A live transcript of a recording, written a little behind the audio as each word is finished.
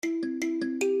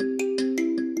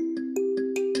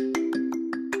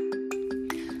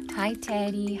Hi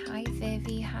Teddy, hi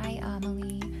Vivi, hi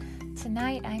Amelie.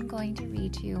 Tonight I'm going to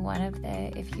read you one of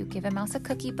the If You Give a Mouse a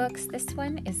Cookie books. This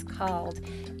one is called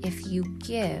If You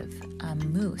Give a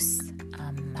Moose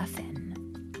a Muffin.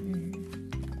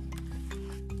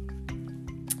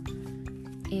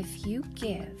 If you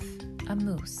give a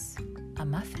moose a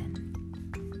muffin,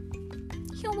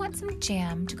 he'll want some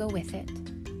jam to go with it.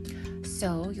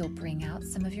 So you'll bring out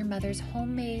some of your mother's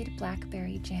homemade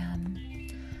blackberry jam.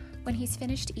 When he's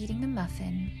finished eating the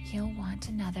muffin, he'll want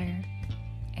another,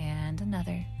 and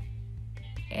another,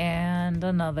 and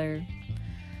another.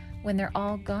 When they're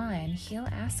all gone, he'll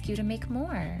ask you to make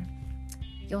more.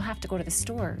 You'll have to go to the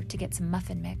store to get some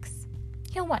muffin mix.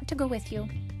 He'll want to go with you.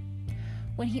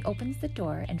 When he opens the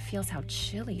door and feels how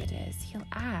chilly it is, he'll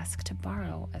ask to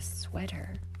borrow a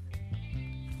sweater.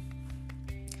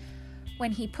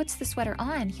 When he puts the sweater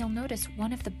on, he'll notice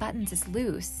one of the buttons is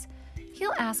loose.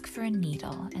 He'll ask for a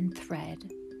needle and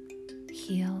thread.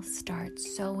 He'll start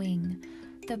sewing.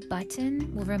 The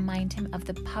button will remind him of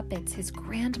the puppets his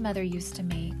grandmother used to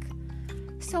make.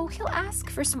 So he'll ask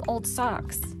for some old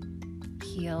socks.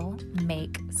 He'll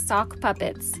make sock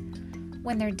puppets.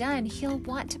 When they're done, he'll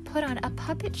want to put on a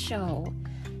puppet show.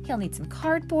 He'll need some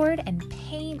cardboard and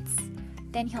paints.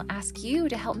 Then he'll ask you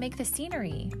to help make the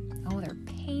scenery. Oh, they're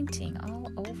painting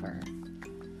all over.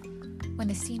 When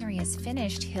the scenery is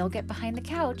finished, he'll get behind the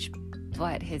couch,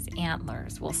 but his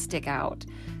antlers will stick out.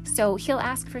 So he'll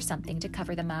ask for something to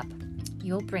cover them up.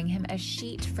 You'll bring him a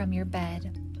sheet from your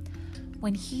bed.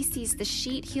 When he sees the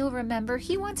sheet, he'll remember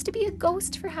he wants to be a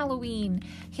ghost for Halloween.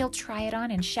 He'll try it on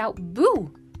and shout,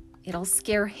 "Boo!" It'll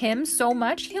scare him so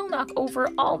much, he'll knock over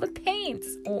all the paints.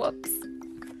 Whoops.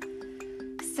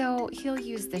 So he'll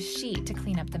use the sheet to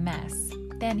clean up the mess.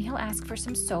 Then he'll ask for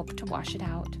some soap to wash it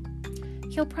out.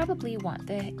 He'll probably want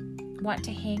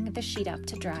to hang the sheet up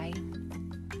to dry.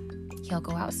 He'll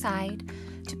go outside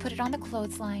to put it on the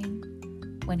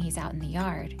clothesline. When he's out in the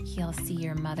yard, he'll see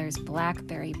your mother's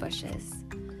blackberry bushes.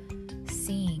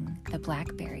 Seeing the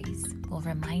blackberries will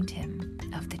remind him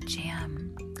of the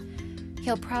jam.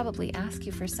 He'll probably ask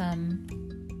you for some,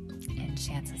 and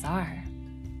chances are,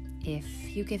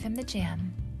 if you give him the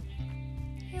jam,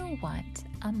 he'll want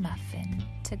a muffin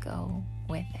to go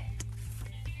with it.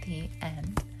 The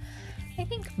end. I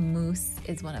think Moose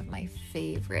is one of my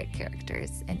favorite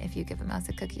characters, and If You Give a Mouse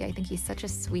a Cookie, I think he's such a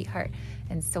sweetheart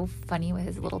and so funny with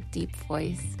his little deep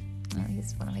voice. Oh,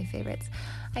 he's one of my favorites.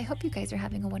 I hope you guys are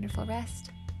having a wonderful rest.